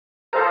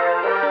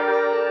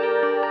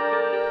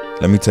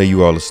Let me tell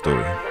you all a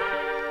story.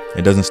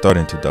 It doesn't start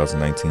in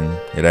 2019.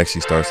 It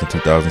actually starts in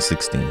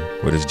 2016,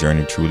 where this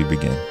journey truly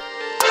began.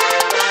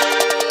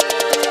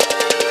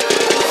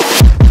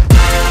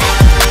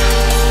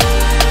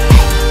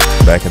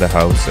 Back at the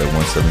house at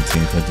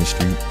 117 Klinton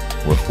Street,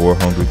 where 4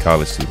 hungry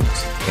college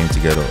students came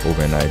together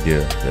over an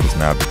idea that has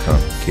now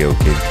become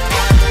KOK.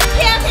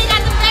 KOK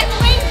got the best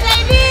wings,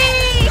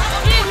 baby!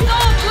 It's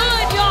so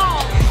good,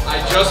 y'all!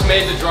 I just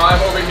made the drive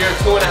over here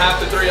 2.5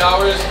 to 3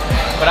 hours,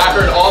 but I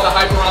heard all the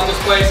hype around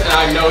this place and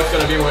I know it's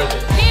gonna be worth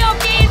it.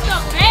 KOK is the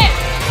best,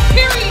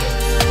 period!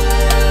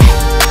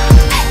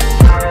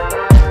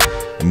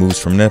 It moves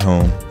from that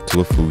home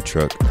to a food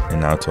truck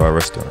and now to our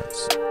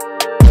restaurants.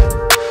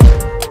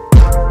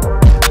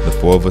 The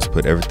 4 of us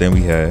put everything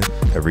we had,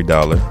 every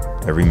dollar,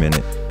 every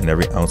minute, and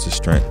every ounce of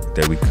strength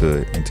that we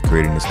could into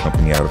creating this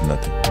company out of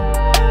nothing.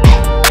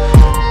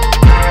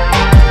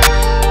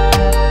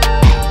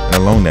 And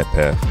along that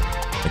path,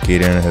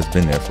 Theyard has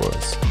been there for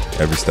us,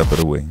 every step of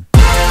the way.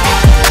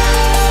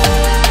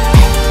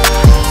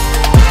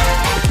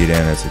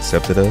 Theyard has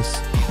accepted us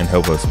and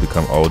helped us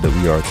become all that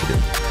we are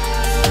today.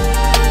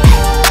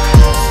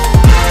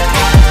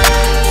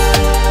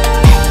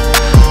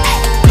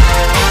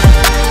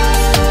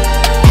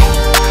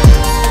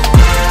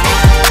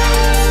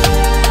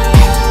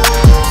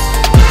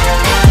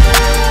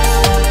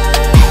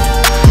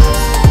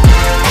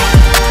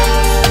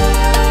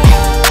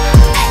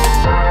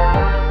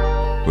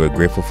 We're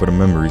grateful for the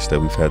memories that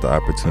we've had the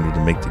opportunity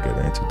to make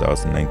together in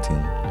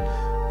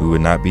 2019. We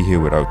would not be here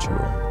without you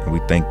all, and we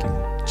thank you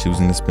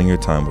choosing to spend your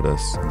time with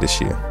us this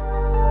year.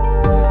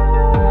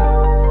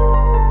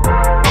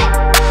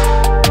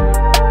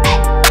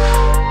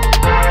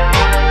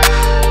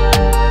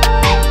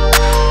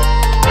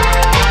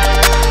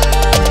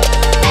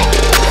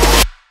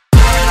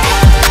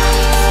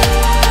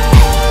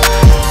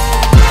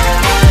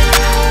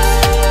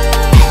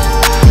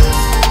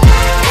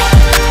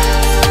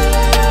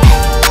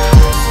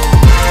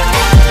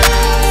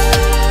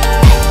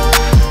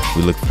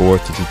 We look forward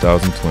to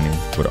 2020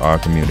 with our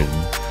community,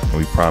 and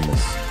we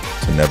promise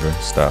to never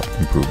stop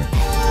improving.